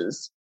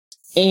peaches.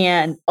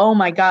 And oh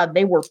my God,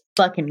 they were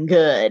fucking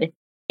good.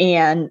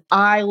 And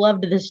I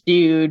loved this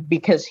dude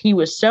because he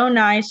was so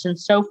nice and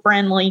so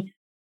friendly.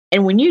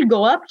 And when you'd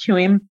go up to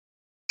him,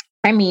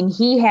 I mean,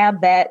 he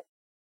had that.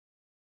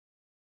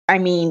 I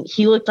mean,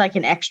 he looked like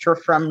an extra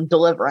from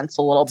Deliverance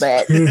a little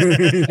bit.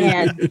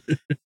 And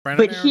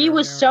but he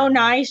was so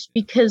nice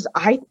because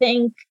I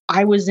think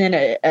I was in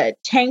a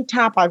tank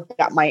top. I've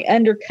got my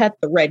undercut,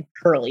 the red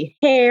curly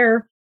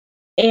hair.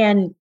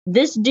 And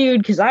this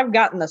dude, because I've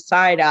gotten the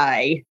side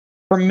eye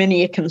from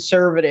many a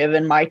conservative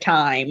in my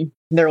time.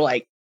 They're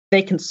like,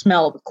 they can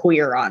smell the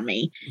queer on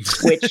me,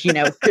 which,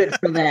 good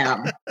for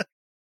them.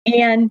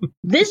 And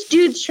this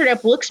dude straight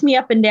up looks me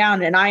up and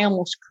down, and I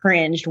almost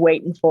cringed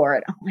waiting for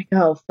it. I'm like,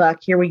 oh,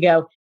 fuck, here we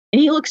go.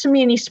 And he looks at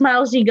me and he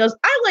smiles and he goes,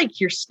 I like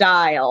your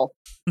style.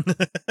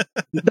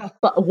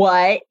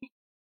 What?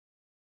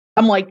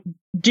 I'm like,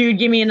 dude,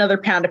 give me another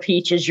pound of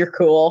peaches. You're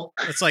cool.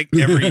 It's like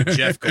every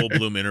Jeff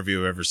Goldblum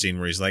interview I've ever seen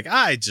where he's like,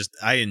 I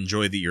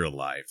enjoy that you're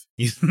alive.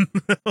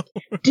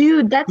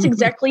 Dude, that's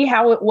exactly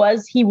how it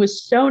was. He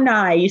was so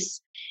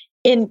nice.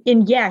 And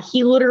yeah,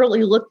 he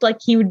literally looked like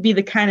he would be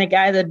the kind of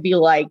guy that'd be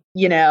like,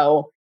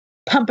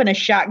 pumping a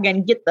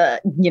shotgun, get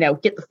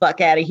the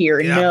fuck out of here.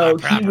 And no,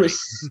 he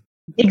was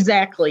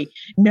exactly.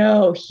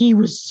 No, he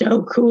was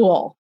so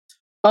cool.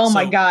 Oh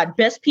my God.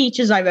 Best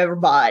peaches I've ever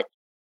bought.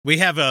 We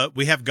have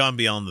gone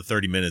beyond the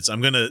 30 minutes.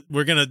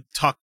 We're gonna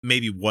talk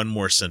maybe one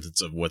more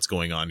sentence of what's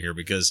going on here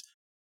because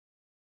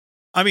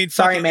I mean,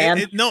 sorry,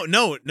 man. No.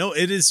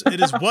 It is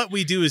what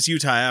we do as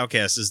Utah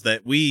Outcasts is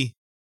that we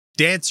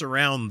dance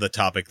around the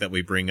topic that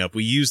we bring up.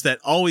 We use that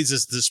always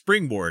as the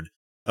springboard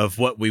of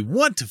what we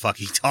want to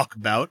fucking talk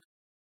about.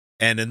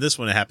 And in this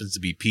one, it happens to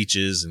be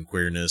peaches and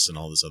queerness and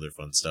all this other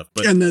fun stuff.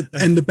 But and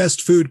the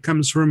best food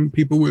comes from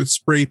people with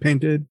spray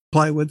painted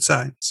plywood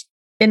signs.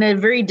 And a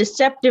very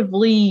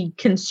deceptively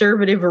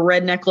conservative or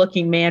redneck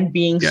looking man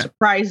being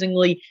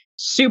surprisingly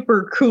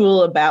super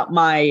cool about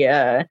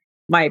my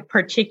my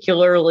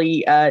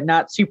particularly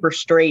not super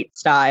straight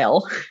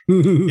style.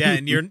 Yeah,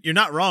 and you're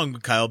not wrong,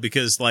 Kyle,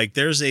 because like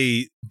there's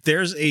a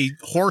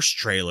horse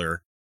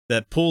trailer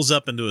that pulls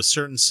up into a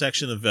certain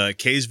section of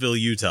Kaysville,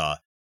 Utah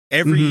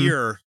every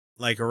year,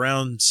 like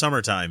around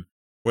summertime,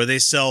 where they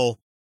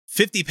sell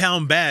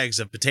 50-pound bags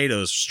of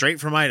potatoes straight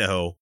from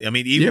Idaho. I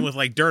mean, even with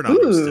like dirt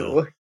on them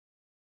still.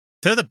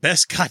 They're the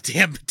best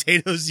goddamn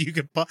potatoes you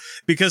could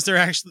because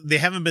they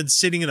haven't been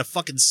sitting in a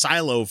fucking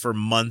silo for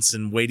months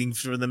and waiting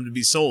for them to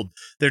be sold.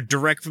 They're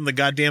direct from the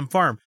goddamn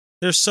farm.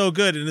 They're so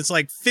good. And it's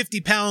like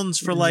 50 pounds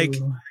for like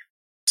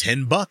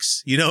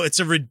 $10. It's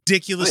a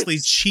ridiculously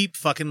cheap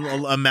fucking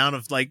amount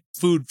of like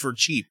food for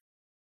cheap.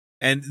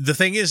 And the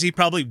thing is, he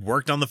probably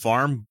worked on the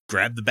farm,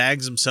 grabbed the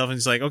bags himself, and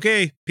he's like,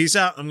 okay, peace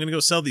out. I'm going to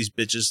go sell these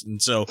bitches.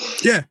 And so.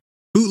 Yeah.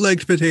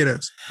 Bootlegged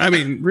potatoes. I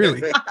mean,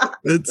 really.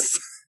 It's.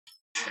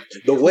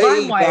 The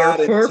way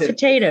for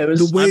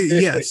potatoes.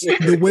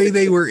 The way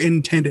they were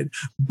intended.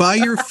 Buy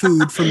your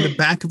food from the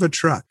back of a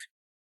truck.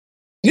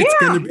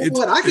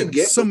 I could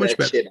get so much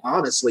better. Shit,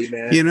 honestly,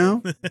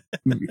 man.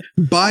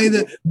 Buy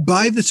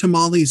the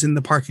tamales in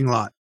the parking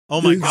lot. Oh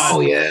my God!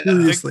 Oh yeah,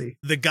 seriously.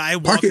 The guy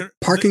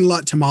parking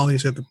lot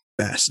tamales are the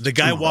best. The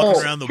guy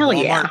walking around the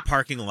Walmart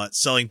parking lot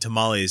selling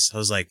tamales. I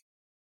was like,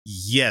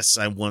 yes,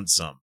 I want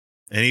some.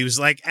 And he was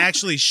like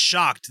actually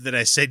shocked that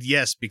I said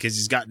yes because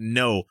he's got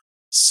no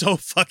so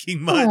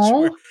fucking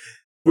much.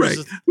 Right.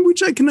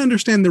 Which I can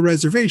understand the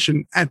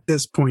reservation at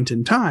this point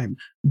in time.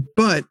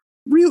 But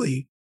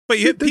really,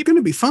 they're going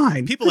to be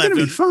fine. People have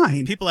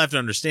to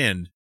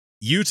understand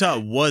Utah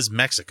was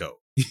Mexico.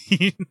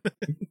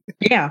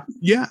 Yeah.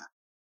 Yeah.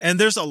 And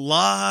there's a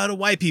lot of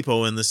white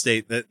people in the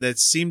state that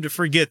seem to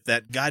forget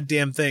that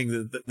goddamn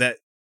thing that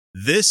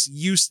this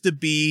used to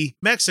be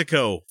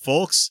Mexico,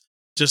 folks.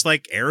 Just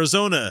like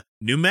Arizona,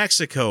 New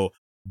Mexico,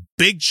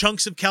 big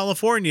chunks of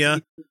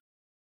California.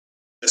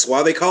 That's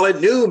why they call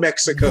it New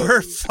Mexico.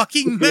 We're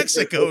fucking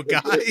Mexico,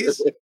 guys.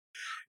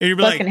 And you're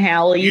like,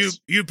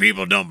 you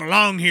people don't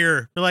belong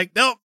here. They're like,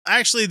 nope,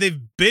 actually,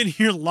 they've been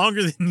here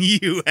longer than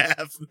you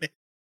have,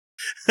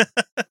 man.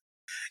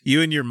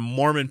 You and your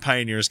Mormon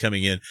pioneers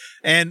coming in.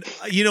 And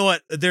you know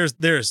what? There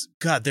is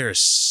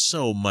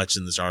so much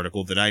in this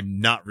article that I'm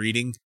not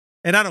reading.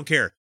 And I don't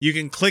care. You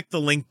can click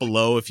the link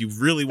below if you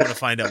really want to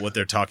find out what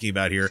they're talking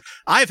about here.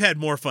 I've had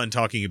more fun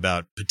talking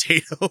about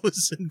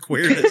potatoes and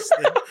queerness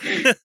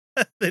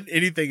than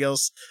anything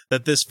else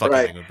that this fucking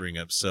thing would bring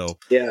up. So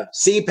yeah,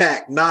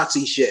 CPAC,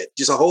 Nazi shit,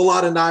 just a whole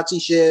lot of Nazi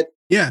shit.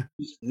 Yeah,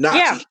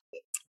 Nazi shit.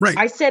 Right.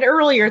 I said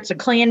earlier, it's a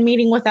Klan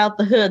meeting without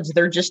the hoods.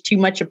 They're just too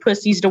much of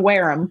pussies to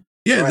wear them.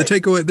 Yeah, right.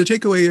 The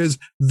takeaway is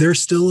they're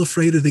still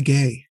afraid of the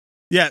gay.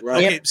 Yeah.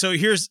 Right. Okay. So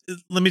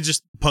let me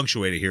just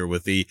punctuate it here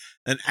with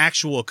an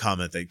actual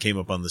comment that came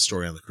up on the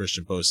story on the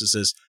Christian Post. It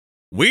says,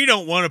 "We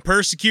don't want to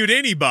persecute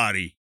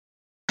anybody."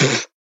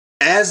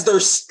 As they're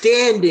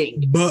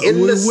standing in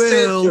the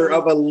center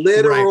of a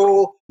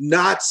literal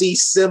Nazi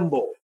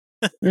symbol.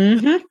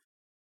 Mm-hmm.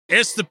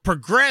 It's the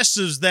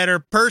progressives that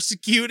are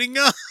persecuting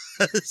us.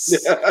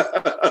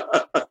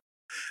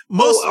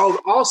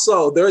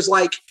 Also, there's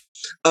like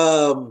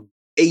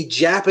a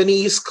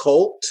Japanese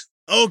cult.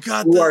 Oh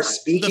God! Who are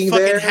speaking the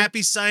fucking there?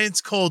 Happy Science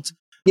cult.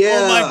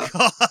 Yeah.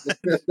 Oh my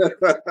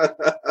God!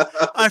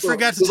 I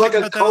forgot to talk like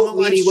about a cult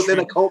meeting within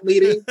a cult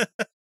meeting.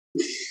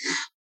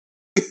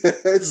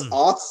 It's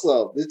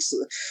awesome. It's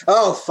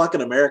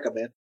fucking America,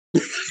 man.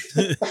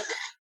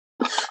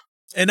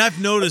 And I've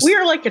noticed we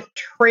are like a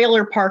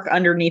trailer park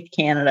underneath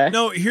Canada.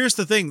 No, here's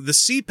the thing: the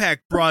CPAC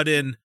brought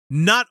in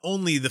not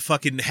only the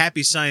fucking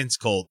Happy Science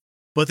cult,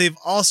 but they've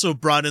also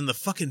brought in the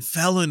fucking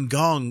Falun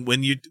Gong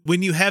when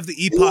you have the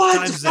Epoch What?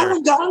 Times The there.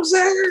 Falun Gong's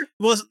there?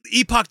 Well,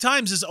 Epoch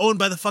Times is owned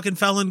by the fucking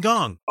Falun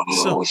Gong.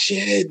 Oh,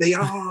 shit, they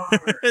are.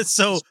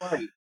 So That's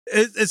right.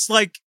 it's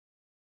like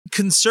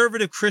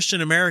conservative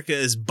Christian America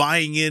is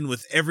buying in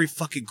with every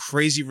fucking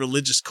crazy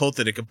religious cult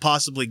that it could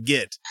possibly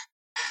get.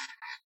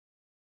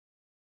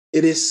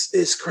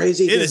 It's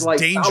crazy. It is like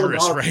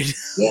dangerous, Falun Gong- right?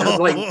 Yeah,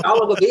 like Falun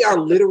Gong, they are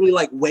literally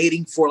like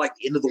waiting for like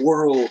the end of the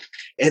world,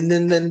 and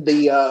then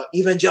the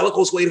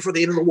evangelicals waiting for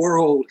the end of the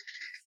world,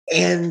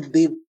 and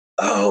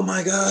oh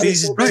my god,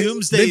 These it's so crazy.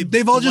 doomsday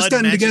They've all just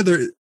blood gotten magic-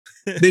 together.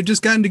 They've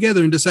just gotten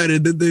together and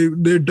decided that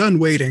they're done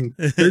waiting.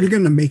 They're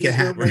going to make it We're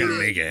happen. gonna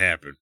make it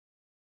happen.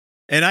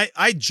 And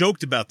I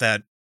joked about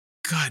that,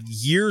 God,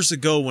 years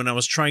ago when I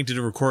was trying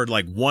to record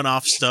like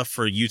one-off stuff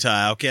for Utah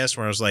Outcast,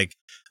 where I was like,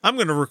 I'm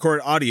gonna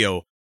record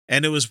audio,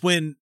 and it was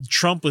when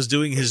Trump was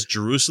doing his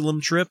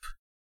Jerusalem trip,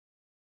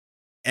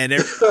 and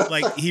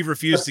like he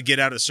refused to get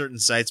out at certain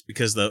sites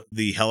because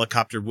the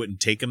helicopter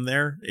wouldn't take him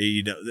there.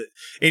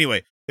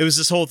 Anyway, it was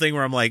this whole thing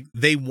where I'm like,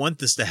 they want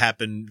this to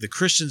happen. The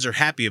Christians are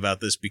happy about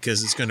this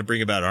because it's going to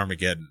bring about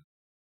Armageddon.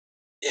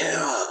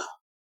 Yeah.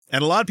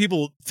 And a lot of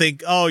people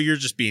think, oh, you're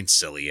just being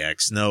silly,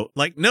 X. No,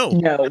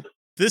 No.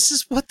 this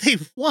is what they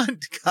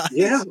want, guys.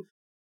 Yeah.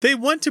 They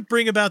want to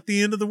bring about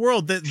the end of the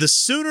world. The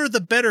sooner,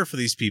 the better for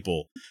these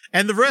people.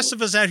 And the rest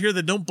of us out here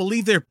that don't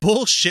believe their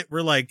bullshit,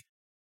 we're like,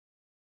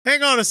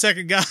 hang on a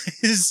second,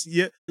 guys.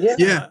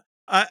 Yeah.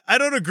 I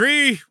don't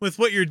agree with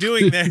what you're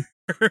doing there.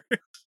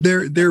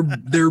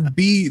 They're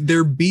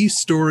B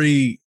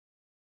story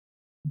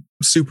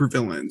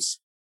supervillains.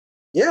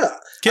 Yeah.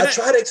 I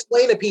try to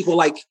explain to people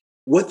like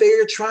what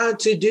they're trying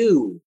to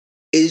do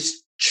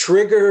is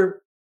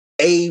trigger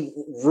a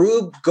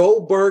Rube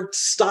Goldberg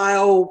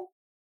style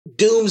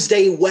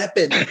doomsday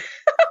weapon.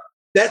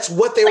 That's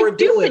what they were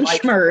doing.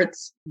 Like,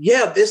 Doofenshmirtz.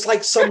 yeah, it's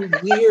like some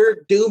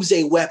weird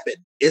doomsday weapon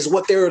is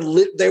what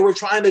they were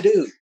trying to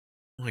do.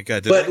 Oh my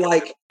God. But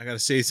like, I gotta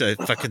say, so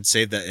if I can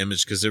save that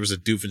image, because there was a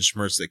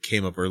Doofenshmirtz that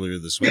came up earlier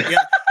this week.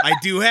 Yeah, I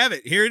do have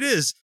it. Here it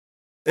is.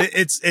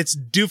 It's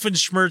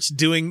Doofenshmirtz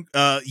doing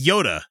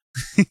Yoda,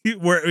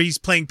 where he's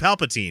playing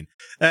Palpatine.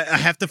 I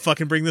have to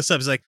fucking bring this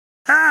up. He's like,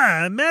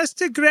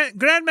 Master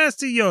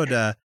Grandmaster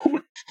Yoda,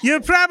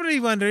 you're probably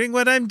wondering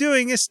what I'm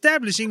doing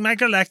establishing my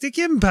galactic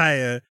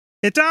empire.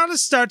 It all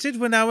started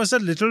when I was a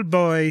little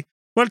boy.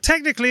 Well,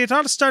 technically, it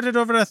all started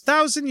over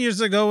 1,000 years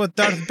ago with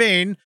Darth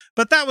Bane,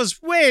 but that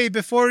was way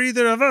before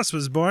either of us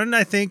was born,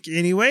 I think,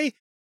 anyway.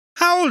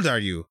 How old are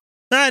you?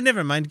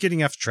 Never mind,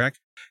 getting off track.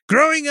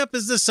 Growing up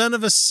as the son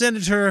of a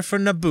senator for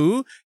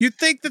Naboo, you'd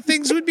think that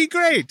things would be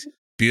great.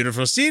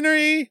 Beautiful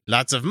scenery,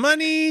 lots of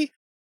money.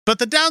 But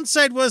the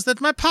downside was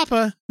that my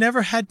papa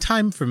never had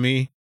time for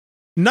me.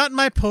 Not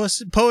my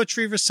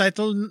poetry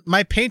recital,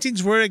 my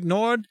paintings were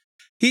ignored.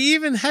 He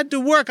even had to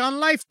work on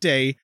Life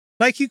Day,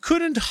 like he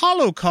couldn't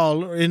hollow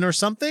call in or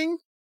something.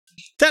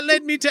 That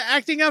led me to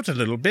acting out a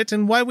little bit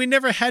and why we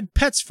never had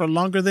pets for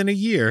longer than a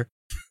year.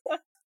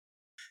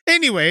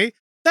 Anyway,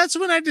 that's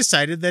when I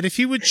decided that if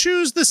he would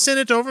choose the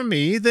Senate over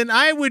me, then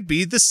I would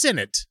be the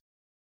Senate.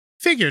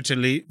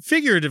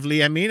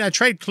 Figuratively, I mean, I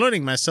tried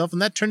cloning myself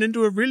and that turned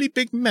into a really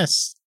big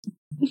mess.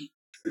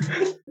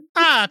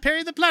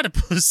 Perry the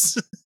Platypus.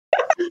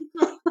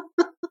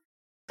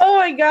 Oh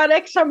my God,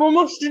 X, I'm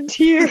almost in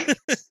tears.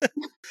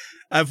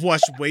 I've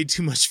watched way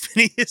too much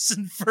Phineas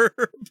and Ferb.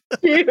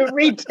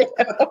 Me too.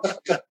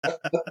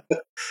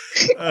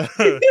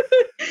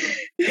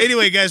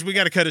 Anyway, guys, we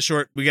got to cut it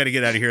short. We got to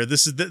get out of here.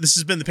 This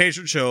has been the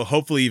Patriot Show.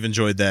 Hopefully you've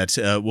enjoyed that.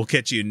 We'll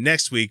catch you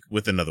next week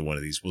with another one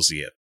of these. We'll see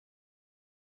you.